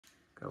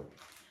Go.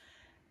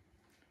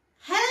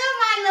 Hello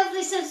my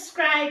lovely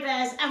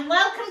subscribers and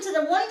welcome to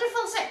the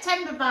wonderful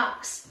September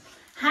box.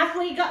 Have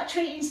we got a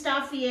treat in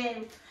store for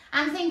you?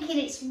 I'm thinking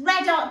it's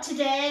red hot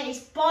today, it's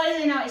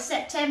boiling hot, it's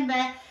September,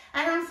 and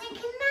I'm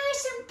thinking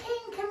nice and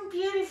pink and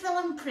beautiful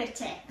and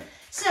pretty.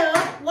 So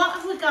what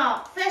have we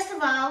got? First of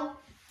all,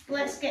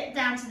 let's get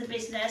down to the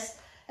business.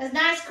 A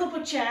nice cup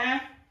of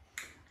chai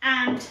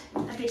and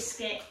a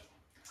biscuit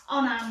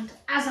on hand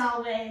as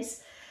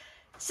always.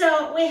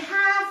 So we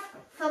have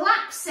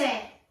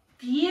phylactery,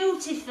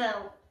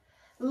 beautiful,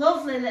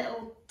 lovely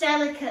little,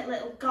 delicate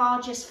little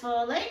gorgeous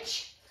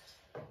foliage.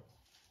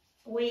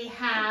 We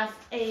have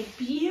a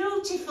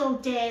beautiful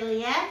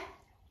dahlia,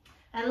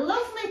 a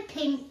lovely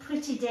pink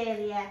pretty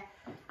dahlia.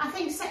 I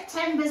think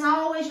September's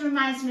always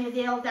reminds me of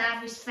the old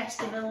Harvest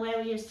Festival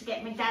where we used to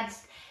get my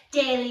dad's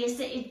dahlias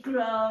that he'd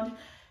grown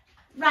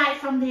right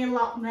from the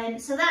allotment,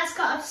 so that's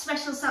got a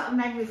special sort of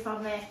memory for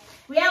me.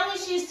 We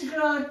always used to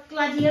grow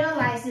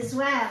gladiolus as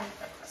well,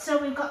 so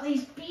we've got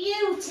these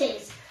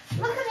beauties.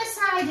 Look at the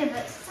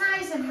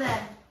size of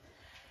them.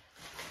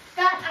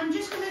 That I'm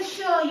just going to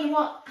show you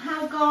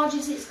how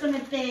gorgeous it's going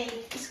to be.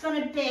 It's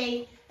going to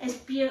be as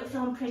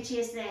beautiful and pretty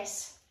as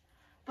this,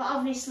 but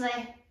obviously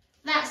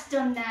that's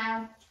done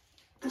now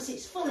because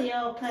it's fully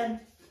open.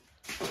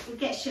 We'll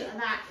get shut of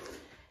that.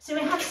 So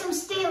we have some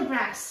steel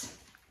grass.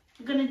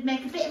 We're going to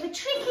make a bit of a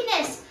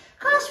trickiness. Of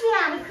course we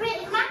are, we're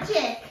creating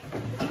magic.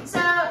 So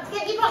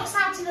get your box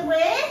out of the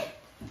way.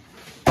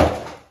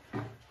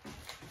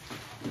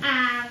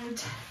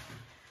 And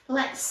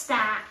let's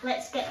start,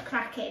 let's get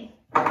cracking.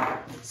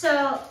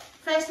 So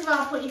first of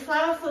all, put your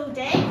flower food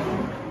in.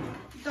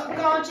 You've got a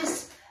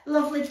gorgeous,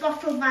 lovely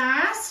bottle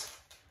vase.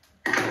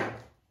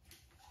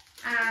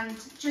 And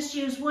just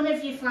use one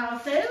of your flower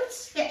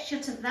foods, get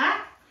shut of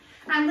that.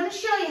 I'm going to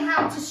show you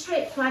how to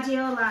strip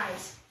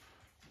gladiolus.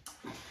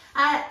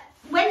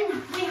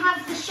 When we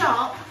have the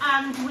shop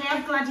and we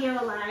have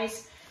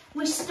gladiolus,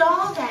 we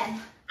store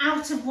them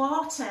out of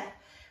water.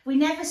 We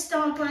never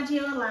store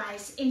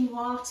gladiolus in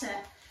water.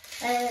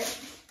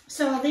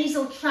 So these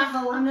will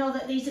travel. I know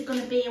that these are going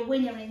to be a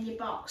winner in your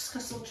box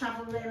because they'll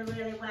travel really,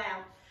 really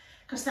well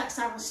because that's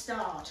how they're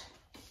stored.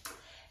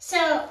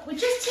 So we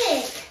just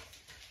take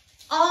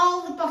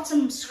all the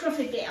bottom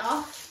scruffy bit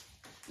off,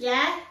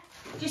 yeah?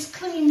 Just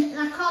clean, and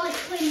I call it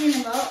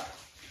cleaning them up.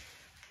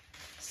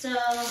 So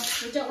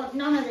we don't want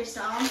none of this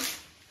on.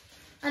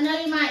 I know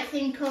you might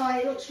think, oh,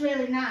 it looks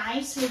really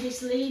nice with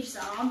these leaves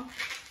on,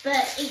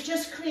 but it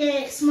just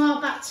creates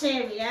more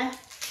bacteria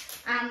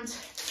and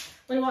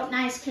we want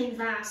nice clean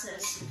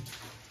vases.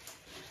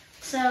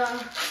 So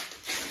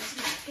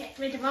let's get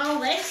rid of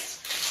all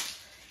this,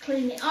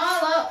 clean it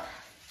all up.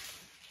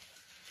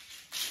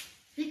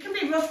 You can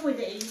be rough with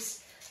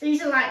these.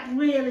 These are like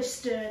really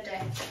sturdy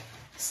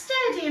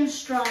and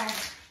strong.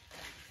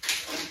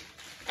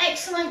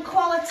 Excellent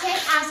quality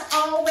as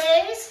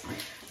always.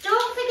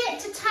 Don't forget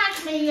to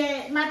tag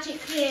me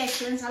Magic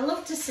Creations. I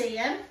love to see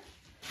them.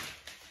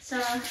 So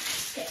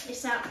let's get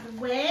this out of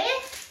the way.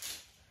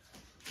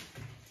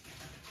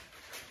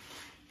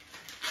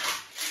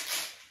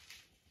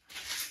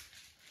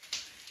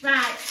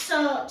 Right,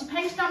 so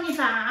depending on your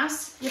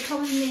vase, you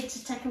probably need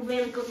to take a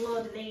really good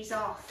load of these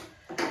off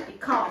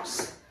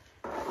because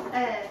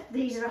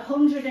these are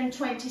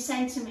 120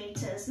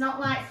 centimetres, not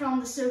like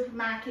from the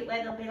supermarket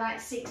where they'll be like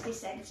 60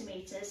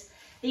 centimetres.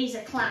 These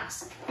are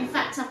class. In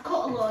fact, I've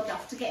cut a load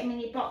off to get them in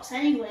your box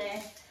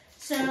anyway.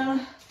 So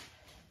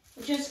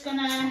we're just going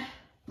to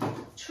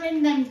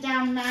trim them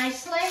down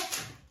nicely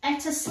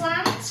at a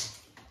slant.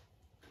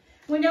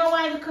 We know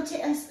why we cut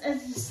it as a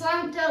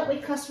slant, don't we?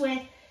 Because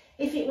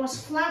if it was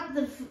flat,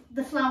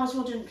 the flowers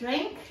wouldn't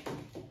drink.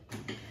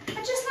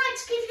 I'd just like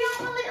to give you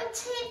all my little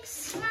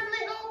tips, my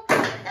little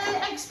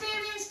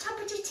experience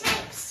toppity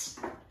tips.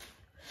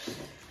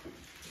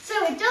 So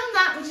we've done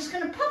that, we're just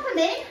going to pop them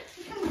in.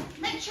 You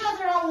can make sure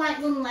they're all like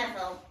one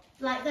level,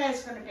 like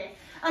there's going to be.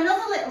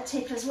 Another little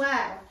tip as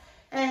well,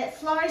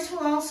 florists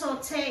will also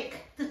take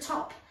the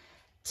top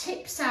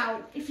tips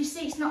out. If you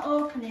see it's not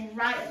opening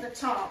right at the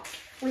top,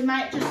 we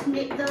might just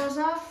nip those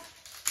off.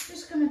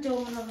 Just going to do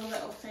another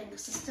little thing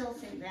because I still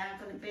think they are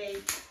going to be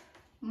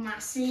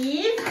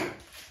massive.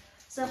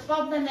 So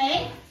bob them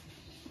in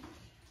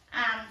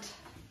and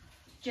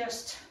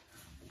just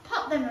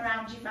pop them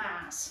around your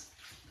vase.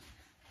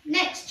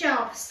 Next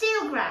job,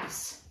 steel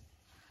grass.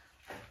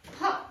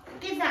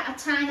 Give that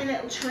a tiny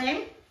little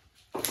trim,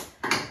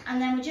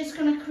 and then we're just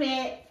going to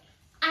create,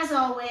 as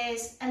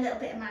always, a little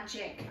bit of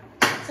magic.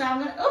 So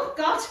I'm going to, oh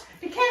God,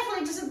 be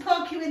careful it doesn't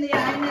poke you in the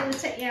eye and nearly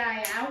take your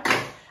eye out.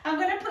 I'm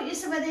going to put you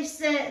some of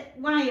this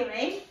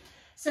wiring.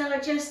 So I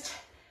just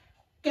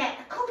get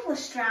a couple of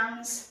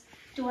strands,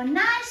 do a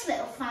nice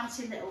little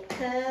fancy little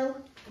curl,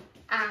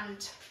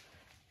 and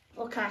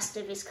look how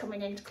Stevie's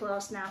coming in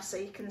close now so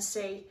you can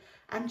see,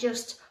 and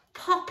just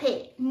pop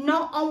it,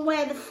 not on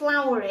where the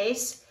flower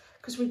is,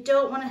 because we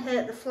don't want to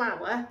hurt the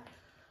flower,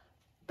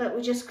 but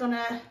we're just going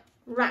to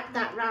wrap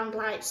that round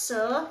like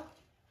so.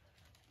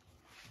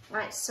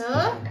 Like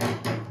so.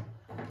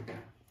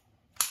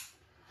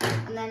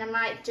 And then I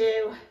might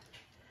do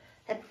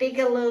a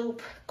bigger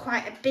loop,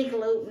 quite a big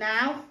loop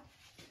now.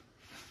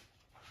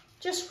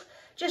 Just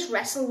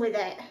wrestle with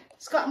it.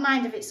 It's got a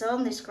mind of its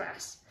own, this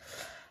grass.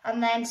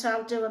 And then, so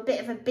I'll do a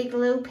bit of a big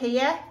loop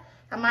here.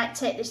 I might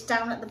take this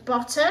down at the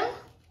bottom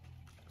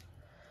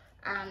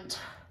and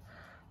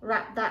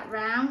wrap that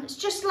round. It's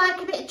just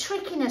like a bit of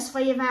trickiness for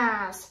your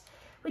vase.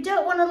 We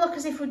don't want to look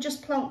as if we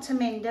just plonked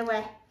them in, do we?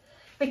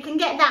 We can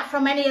get that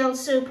from any old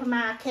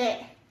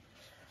supermarket.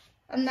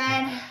 And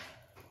then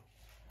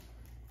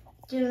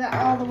do that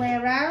all the way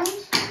around.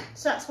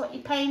 So that's what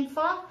you're paying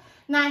for.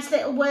 Nice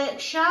little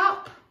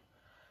workshop.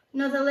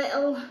 Another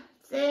little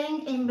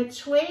thing in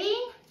between.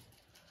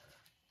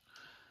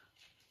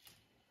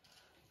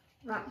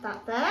 Wrap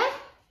that there.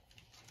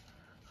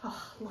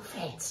 Oh, love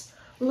it.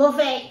 Love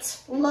it.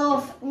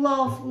 Love,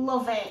 love,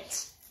 love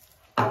it.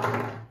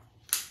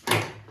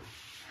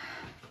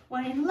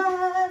 We're in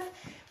love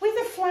with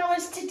the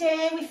flowers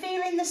today. We're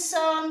feeling the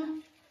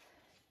sun.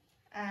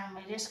 And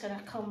we're just going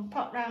to come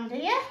pop round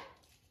here.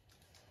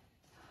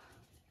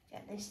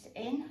 Get this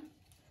in.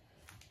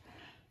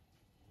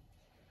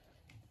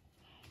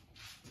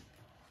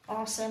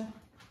 Awesome.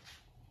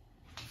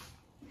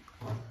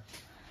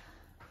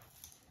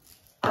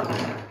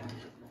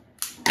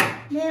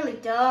 Nearly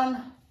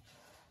done.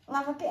 I'll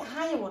have a bit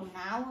higher one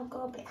now. I'll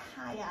go a bit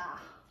higher.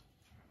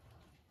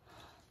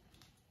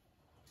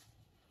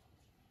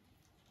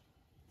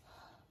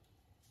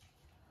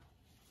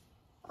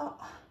 Oh,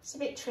 it's a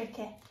bit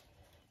tricky.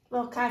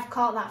 Look, I've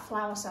caught that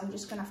flower, so I'm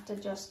just going to have to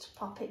just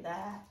pop it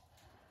there.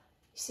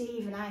 You see,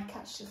 even I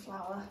catch the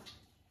flower.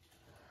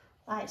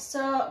 Like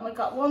so, and we've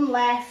got one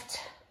left.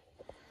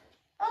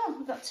 Oh,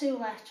 we've got two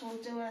left. We'll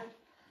do a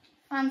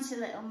fancy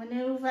little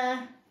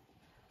manoeuvre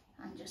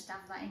and just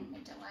have that in the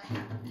middle.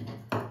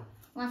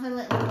 We'll have a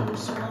little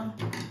loose one.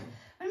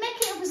 We make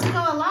it up as we go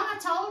along, I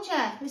told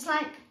you. It's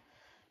like,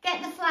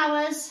 get the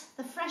flowers,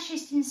 the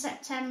freshest in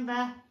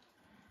September,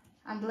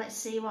 and let's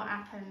see what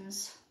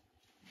happens.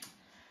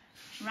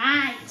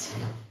 Right.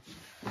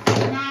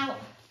 Now,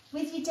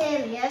 with your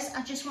dahlias,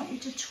 I just want you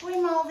to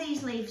trim all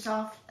these leaves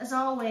off, as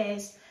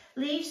always.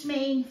 Leaves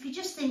mean, if you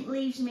just think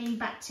leaves mean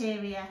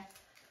bacteria.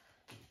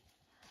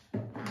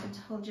 And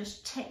we'll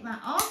just take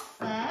that off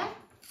there.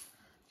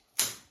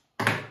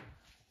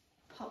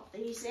 Pop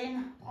these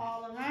in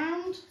all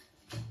around.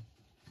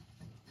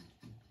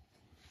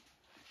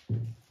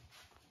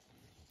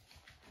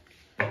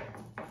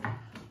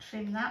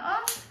 Trim that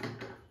off.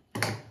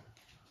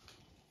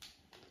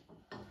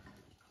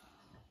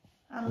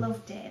 I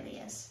love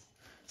dahlias.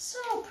 So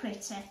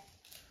pretty.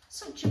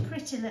 Such a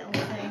pretty little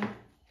thing.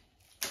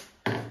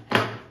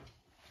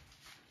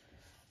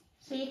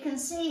 So you can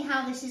see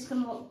how this is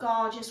going to look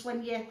gorgeous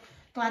when your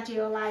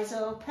gladiolis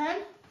open.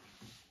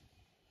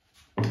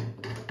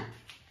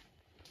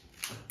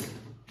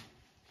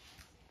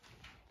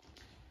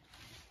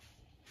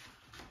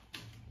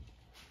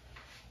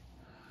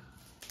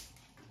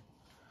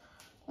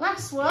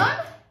 Last one.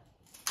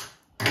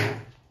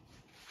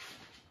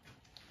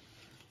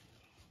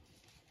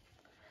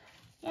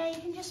 Yeah,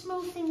 you can just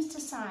move things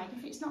to side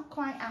if it's not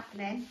quite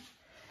happening.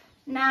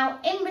 Now,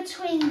 in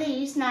between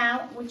these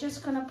now, we're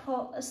just going to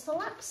put a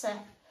stalapsa.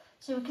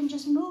 So we can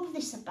just move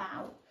this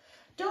about.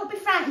 Don't be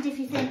frightened if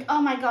you think,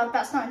 oh my God,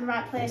 that's not in the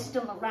right place, it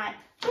doesn't look right.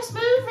 Just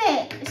move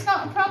it, it's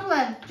not a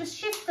problem. Just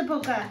shift the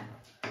bugger.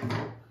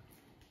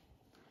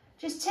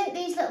 Just take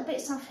these little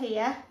bits off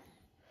here.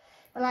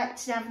 I like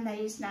to have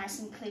these nice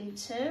and clean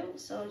too.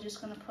 So we're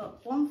just going to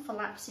put one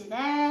phylapsy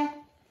there.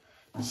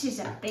 This is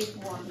a big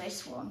one,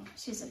 this one.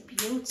 This is a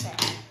beauty.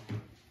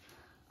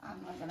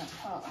 And we're going to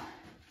put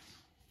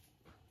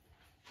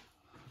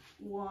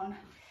one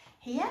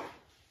here.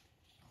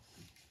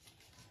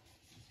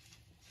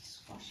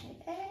 Squash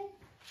it in.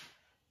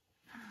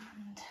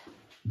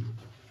 And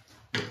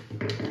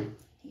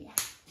here.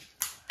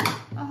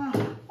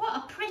 Oh, what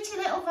a pretty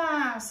little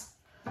vase.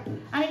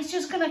 And it's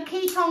just going to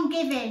keep on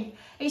giving.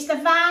 It's the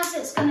vase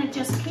that's going to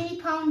just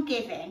keep on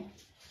giving.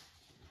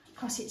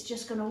 Because it's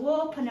just going to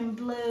open and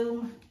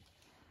bloom.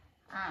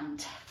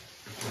 And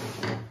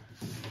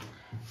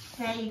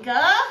there you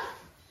go.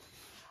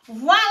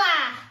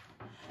 Voila!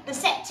 The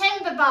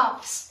September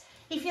box.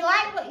 If you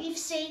like what you've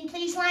seen,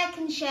 please like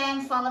and share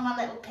and follow my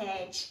little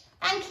page.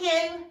 Thank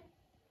you.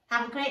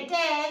 Have a great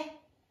day.